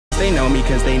me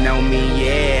cause they know me,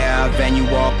 yeah. Venue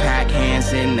all pack,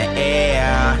 hands in the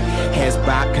air. Heads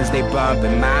bop cause they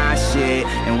bumping my shit.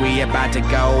 And we about to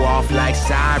go off like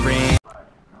sirens.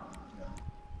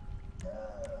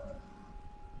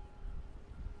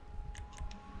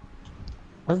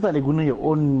 What's that? They guna your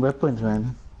own weapons,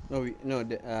 man. No,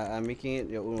 I'm making it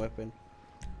your own weapon.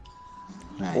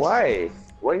 Nice. Why?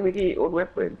 Why are you making your own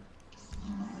weapon?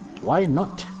 Why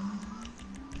not?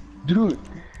 Dude,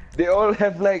 they all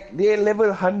have like, they're level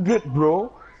 100,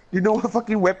 bro. You know what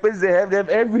fucking weapons they have? They have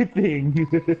everything.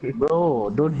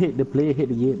 Bro, don't hate the player, hate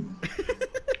the game.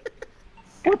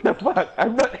 What the fuck?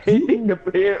 I'm not hating the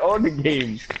player or the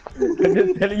game. I'm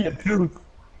just telling you the truth.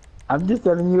 I'm just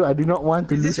telling you, I do not want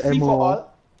to Is lose this free for ammo. all?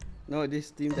 No,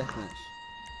 this team deathmatch.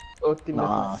 Oh, team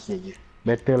Nah, deathmatch. shit.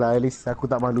 Better lah, at least aku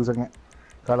tak malu sangat.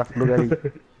 Kalah 10 kali.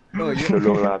 Oh, you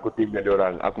Tolonglah aku teamkan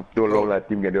diorang. Aku tolonglah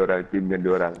teamkan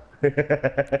diorang.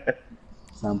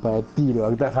 Sampai hati tu,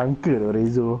 aku tak sangka tu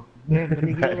Rezo.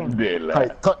 Alhamdulillah.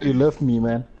 I thought you loved me,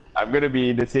 man. I'm gonna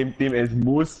be in the same team as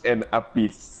Moose and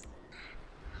Apis.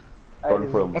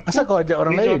 Confirm. Asal kau ajak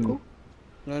orang lain?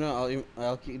 No,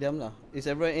 I'll kick them lah. Is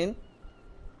everyone in?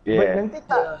 Yeah. Nanti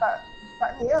tak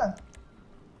ni lah.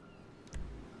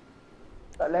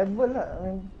 Tak level lah.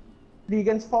 3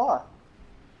 against 4 lah.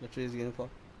 The 3 is getting 4.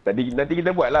 Nanti kita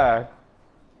buat lah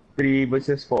 3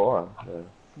 versus 4 lah.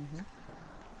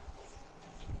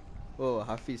 Oh,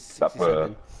 Hafiz Tak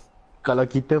apa. 67. Kalau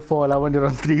kita 4 lawan dia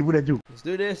orang 3 pun dah cukup. Let's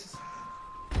do this.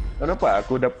 Kau nampak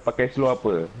aku dah pakai slow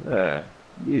apa?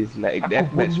 This is like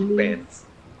deathmatch pants.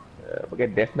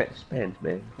 Pakai deathmatch pants,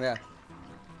 man. Yeah.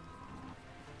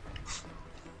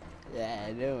 Yeah,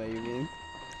 I know what you mean.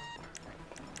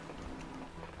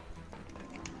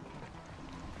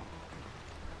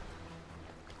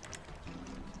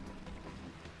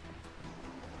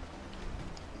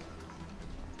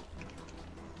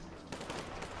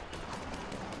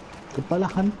 Kepala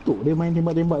hantuk dia main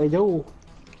tembak-tembak dari jauh.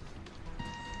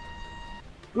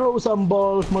 Throw some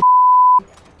balls,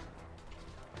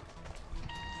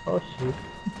 oh shit.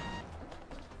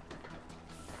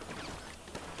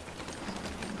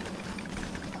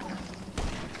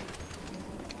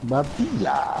 Babi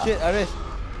lah. Shit, Aris.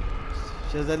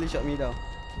 Shazali shot me down.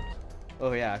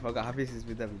 Oh yeah, I forgot Hafiz is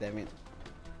with them, damn it.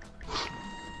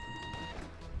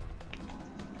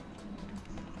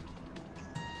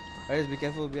 Aris, be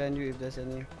careful behind you if there's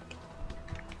any.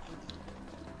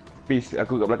 Peace,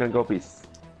 aku kat belakang kau, Peace.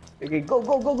 Okay, go.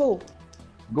 Go.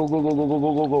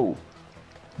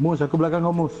 Mus, aku belakang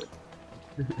kau, Mus.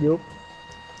 Yup.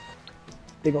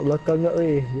 Tengok belakang tak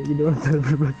weh. Jadi dia orang tak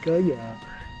belakang ya.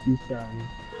 Pisang.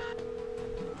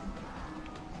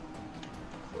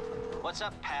 What's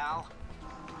up, pal?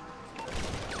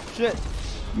 Shit!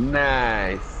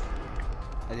 Nice.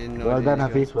 I didn't know. Well done,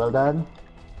 Hafiz, well done.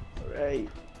 Alright.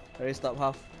 Aris, stop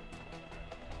half.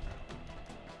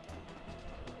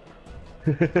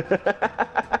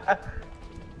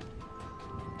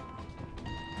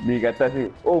 Ni kat atas ni.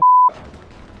 Oh.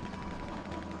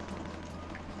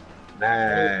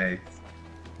 Nice.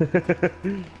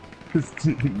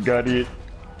 Got it.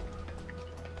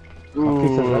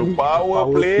 Ooh, power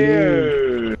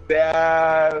player.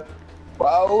 Dah.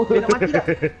 Power. Dia nak mati dah.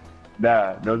 Dah,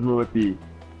 dah semua mati.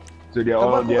 So they are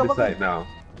all on the other side now.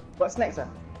 Buat snacks lah.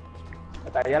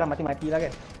 Tak payahlah mati-mati lah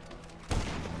kan.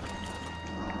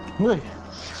 Woi,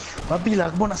 babi lah,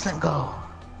 aku mau nak snap kau.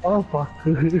 Oh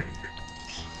fucker.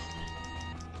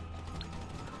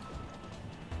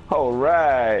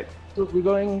 Alright. So we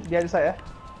going the other side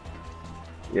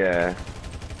Yeah.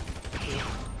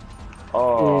 Oh.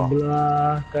 Oh.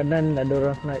 Belah kanan ada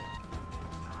orang snipe.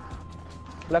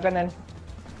 Belah kanan.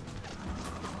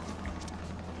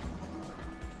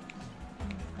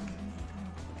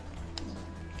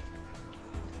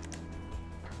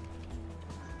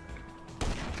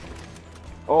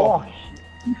 Oh.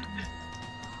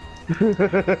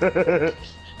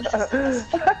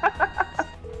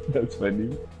 That's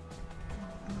funny.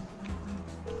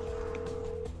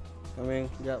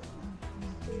 Coming, jap.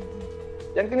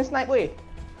 Jangan kena snipe weh.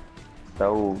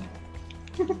 Tahu.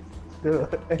 Tuh.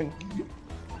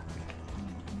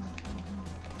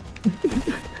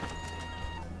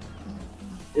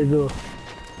 Ezo.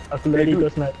 Aku lari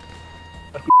kau snipe.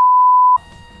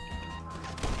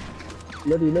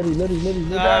 Lari.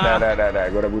 Dah.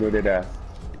 Gua dah bunuh dia dah.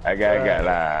 Agak-agak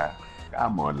lah.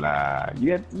 Come on lah.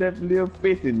 You have to have little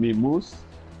faith in me, Moose.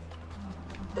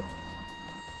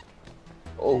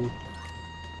 Oh.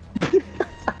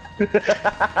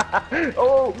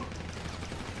 Oh.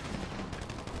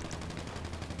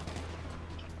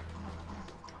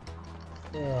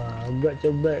 Wah, agak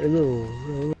cebat tu.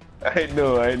 I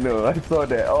know. I saw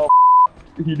that. Oh.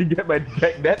 He didn't get my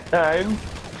back that time.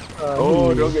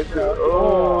 Oh, don't get to.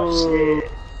 Oh, shit.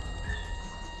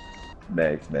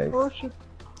 Nice, nice. Oh shit.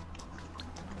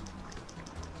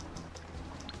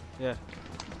 Yeah.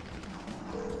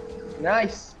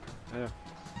 Nice. Yeah.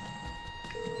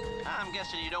 I'm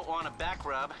guessing you don't want a back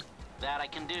rub. That I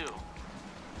can do.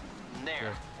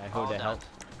 There. I hope all that done. helps.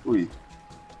 Ui.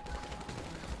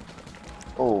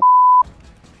 Oh.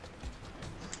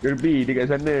 Gerbi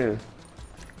dekat sana.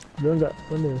 Dia enggak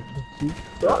mana?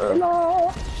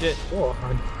 Shit. Oh,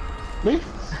 Me?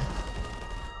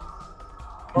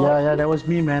 Yeah, that was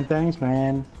me, man. Thanks,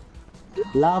 man.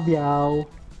 Love y'all.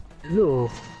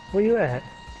 hello. Where you at?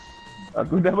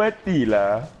 Aku dah mati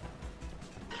lah.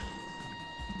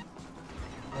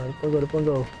 Depan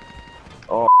kau.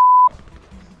 Oh.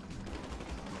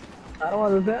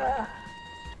 Awal dah.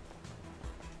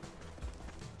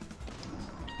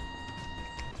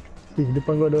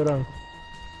 Depan kau ada orang.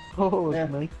 Oh,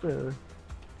 sniper.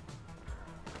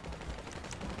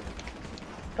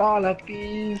 Kalah,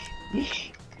 please.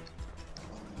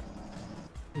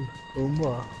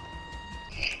 Rumah.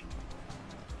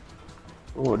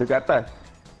 Oh, dekat atas.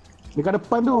 Dekat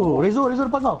depan tu. Rezo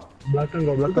depan kau. Belakang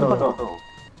kau, Dekat depan kau.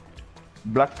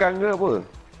 Belakang ke apa?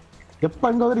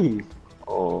 Depan kau tadi.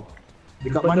 Oh.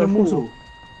 Dekat Depan mana aku. musuh?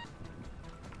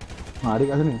 Ha,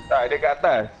 dekat sini. Tak, dekat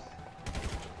atas.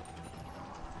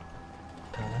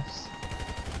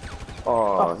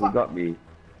 Oh, he got me.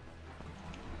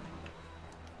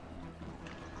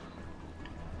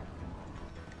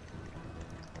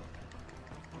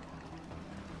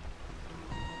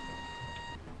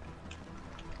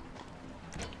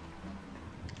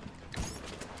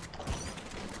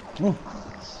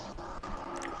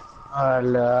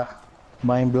 Alah.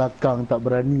 Main belakang tak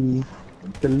berani.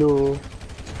 Telur.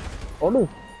 Oh no.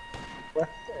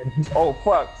 Oh,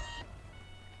 fuck.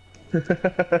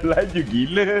 Laju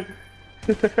gila.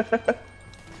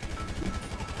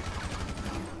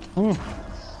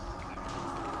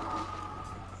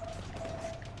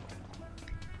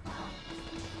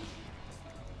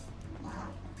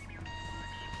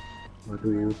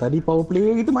 Waduh, tadi power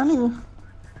player kita mana?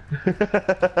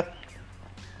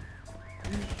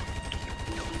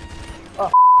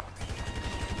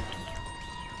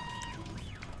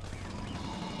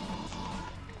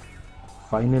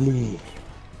 Finally.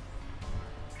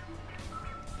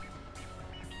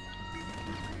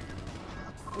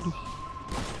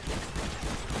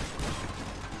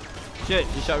 Shit,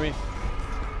 he shot me.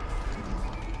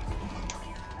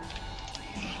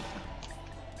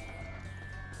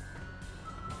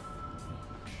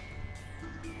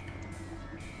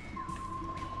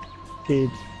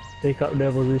 Kids, take up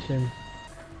their position.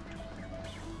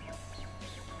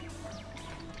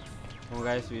 Come on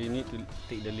guys, we need to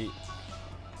take the lead.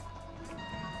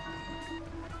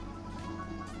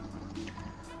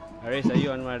 Aris, are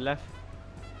you on my left?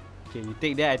 Okay, you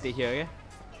take there, I take here, okay?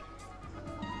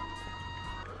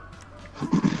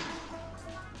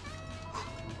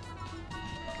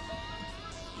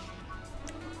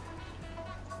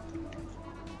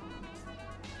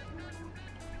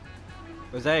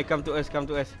 Ozai, come to us, come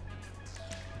to us.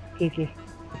 Okay.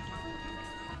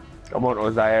 Come on,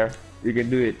 Ozair. You can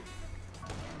do it.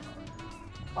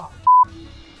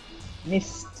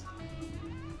 Missed.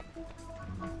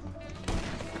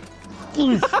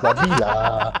 Babi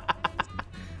lah.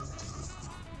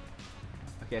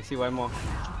 Okay, I see one more.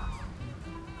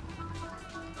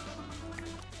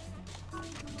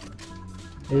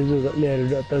 Rezo kat dia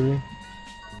duduk atas ni.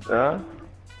 Ha?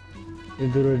 Dia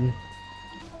turun.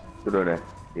 Turun dah.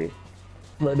 Okay.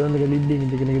 Sebab dia orang tengah leading,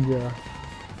 dia kena kejar.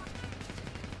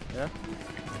 Yeah?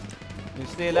 You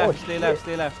stay alive, stay alive,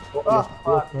 stay alive. Ah,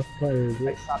 fuck. Kapal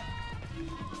je. I suck.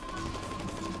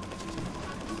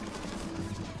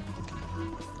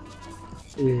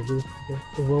 Dia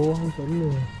jatuh bawah macam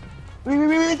mana?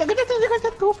 Wait, jangan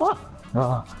jatuh, fuck.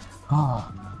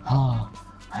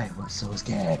 I was so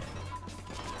scared.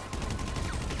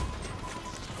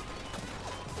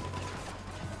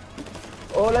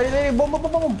 Oh, lari. Bom.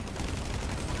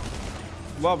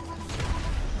 Bomb.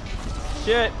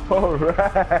 Shit.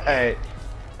 Alright.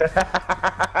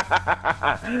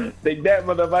 Take that,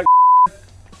 motherfucker.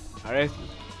 Aris.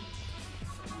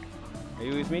 Are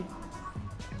you with me?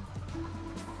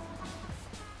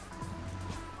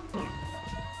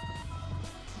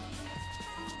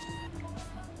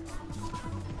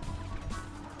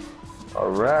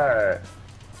 Alright.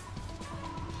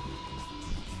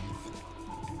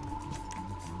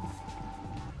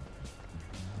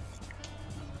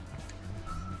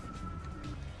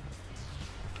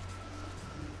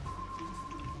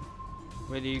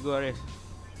 Where did you go, Aris?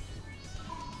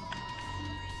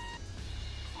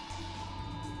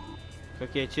 It's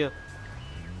okay, chill.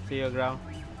 Stay your ground.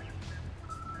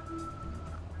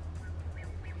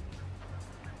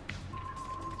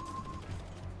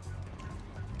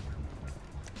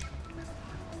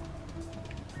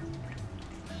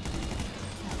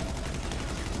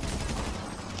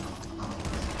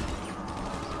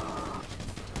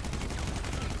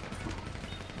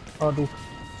 Aduh.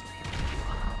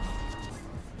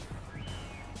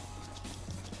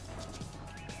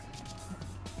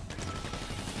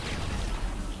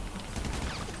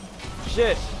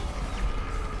 Shit!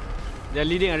 They're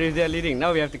leading, Arif, they're leading.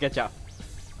 Now we have to catch up.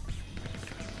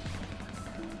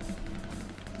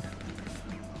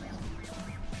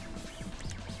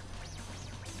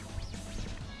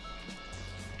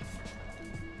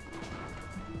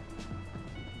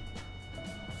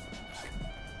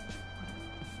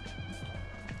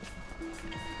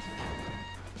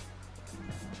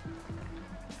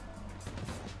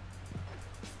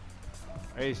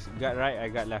 Arif, got right, I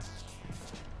got left.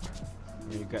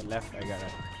 You got left, I got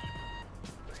right.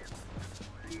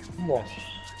 Wah.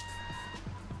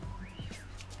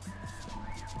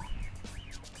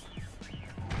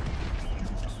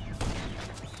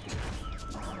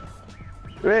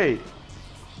 Wait.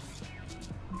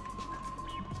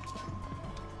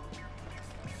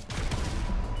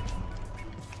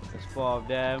 There's 4 of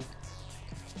them.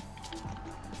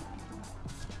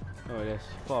 Oh, there's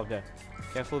 4 of them.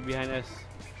 Careful behind us.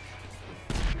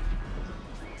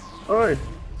 Oi.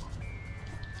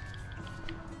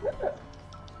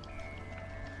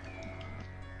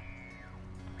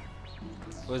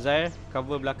 Uzair,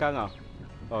 cover belakang tau.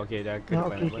 Oh, okay, dah ke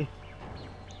depan. Okay.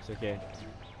 It's okay.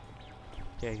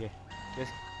 Okay.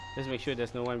 Just make sure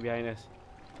there's no one behind us.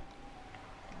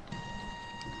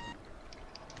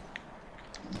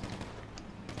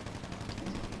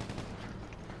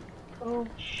 Oh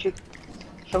shit.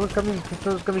 Someone's coming.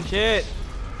 Shit!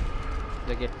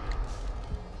 It's okay.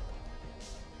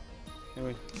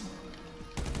 Anyway.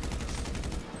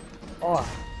 Oh.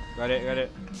 Got it.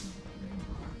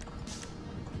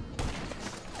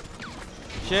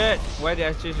 Shit! Why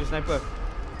did I change to sniper?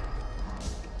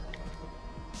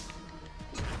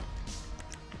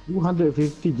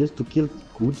 250 just to kill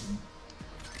good.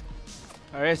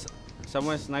 Alright,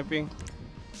 someone sniping.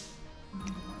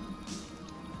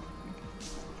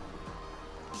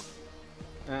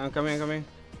 I'm coming.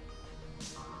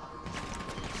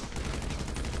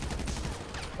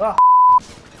 Ah.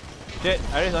 Shit,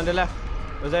 Aris on the left.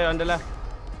 Uzair on the left.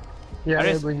 Yeah,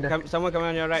 Aris, going there. someone coming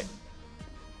on your right.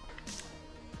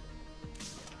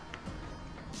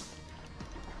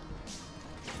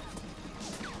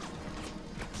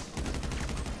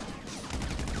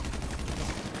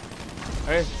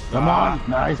 Aris. Come on,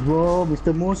 nice bro,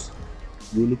 Mr. Moose.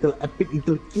 You little epic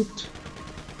little cute.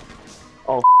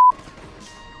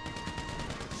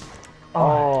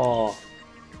 Oh.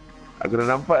 Aku dah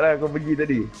nampak lah kau pergi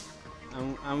tadi.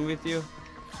 I'm with you.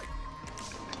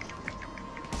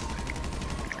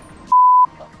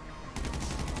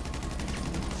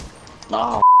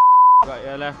 Oh, Got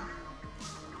your left.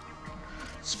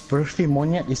 Spursy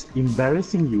monyet is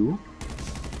embarrassing you.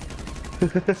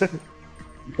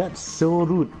 That's so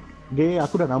rude. Dia,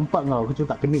 aku dah nampak kau, aku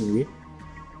cuma tak kena je.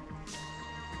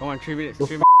 Come on, 3 minutes. Oh,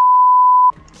 3 minutes.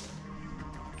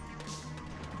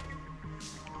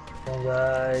 Oh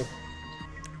guys.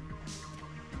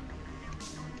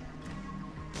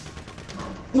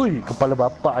 Ui, kepala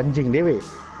bapak anjing dia weh.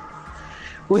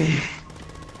 Ui.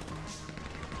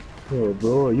 Oh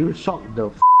bro, you shocked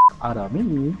the out of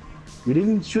me. You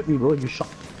didn't shoot me bro, you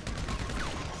shocked.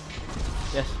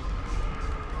 Yes.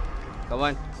 Come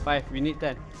on, 5. We need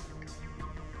 10.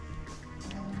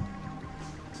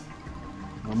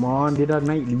 Come on, dia dah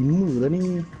naik 5 dah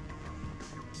ni.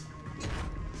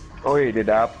 Oi, dia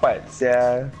dapat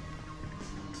sia.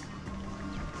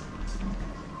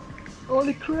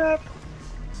 Holy crap.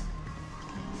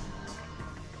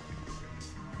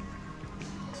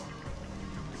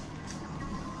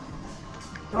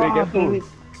 Wait, careful.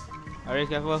 Aris,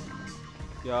 careful.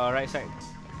 Your right side.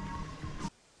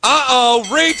 Uh-oh,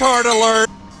 retard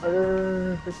alert!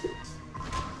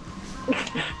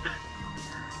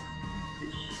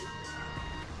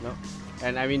 No.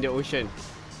 And I'm in the ocean.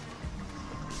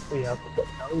 Aku tak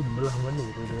tahu belah mana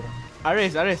tu dia orang.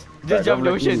 Aris, just jump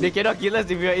the ocean. They cannot kill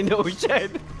us if we are in the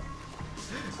ocean.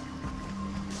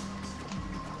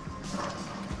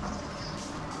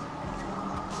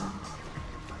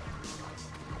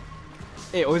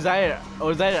 Hey, Ozair,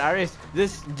 Aris,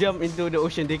 just jump into the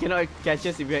ocean. They cannot catch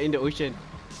us if we are in the ocean.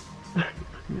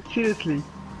 Seriously.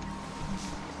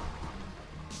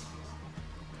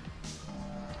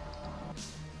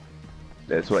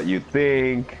 That's what you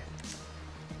think.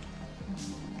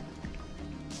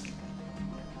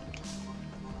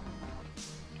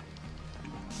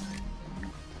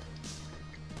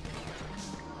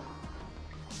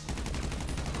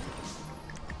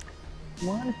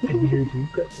 Mana dia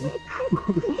juga tu.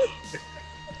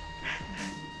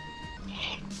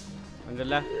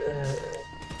 Alhamdulillah.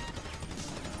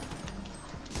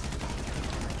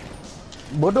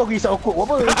 Bodoh kisah okok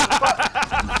apa?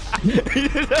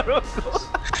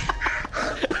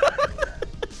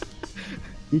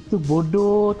 Itu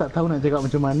bodoh, tak tahu nak cakap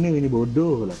macam mana ni,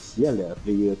 bodoh lah. Sial lah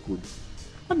player aku ni.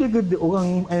 Ada ke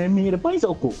orang enemy depan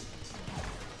isap okok?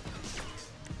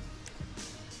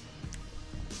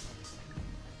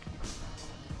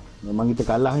 Memang kita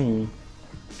kalah ni.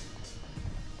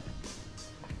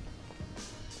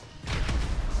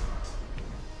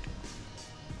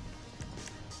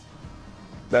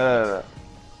 Dah.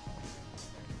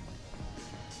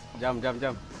 Jam.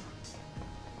 45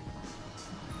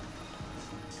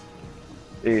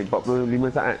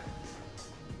 saat.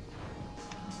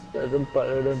 Tak sempat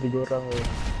dah dalam 3 orang tu.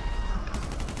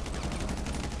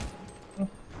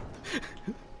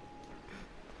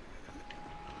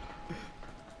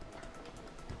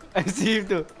 I see him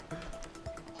tu.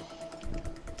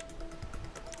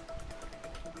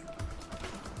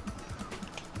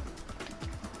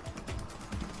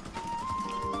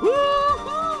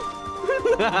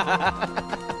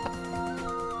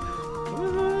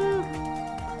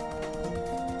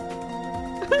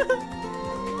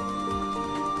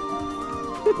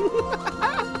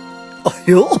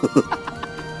 Ayo.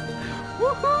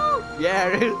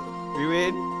 Yeah, we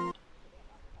win.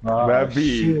 Babi.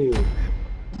 Shit.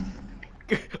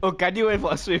 Oh, Kadi went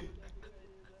for a swim.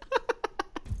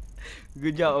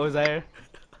 Good job, Ozair.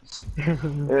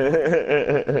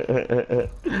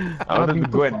 I wanted to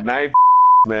go and knife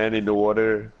man in the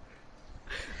water.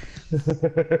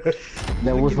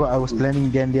 That was what I was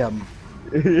planning diam-diam.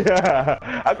 Ya,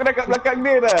 aku dah kat belakang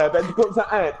dia dah, tak cukup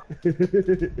saat.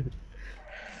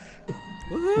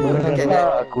 Look at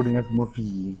that. Aku dengan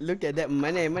Smurfy. Look at that.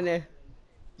 Mana?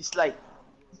 Dislike.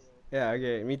 Yeah,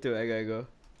 okay. Me too. I gotta go.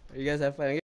 You guys have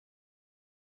fun, okay?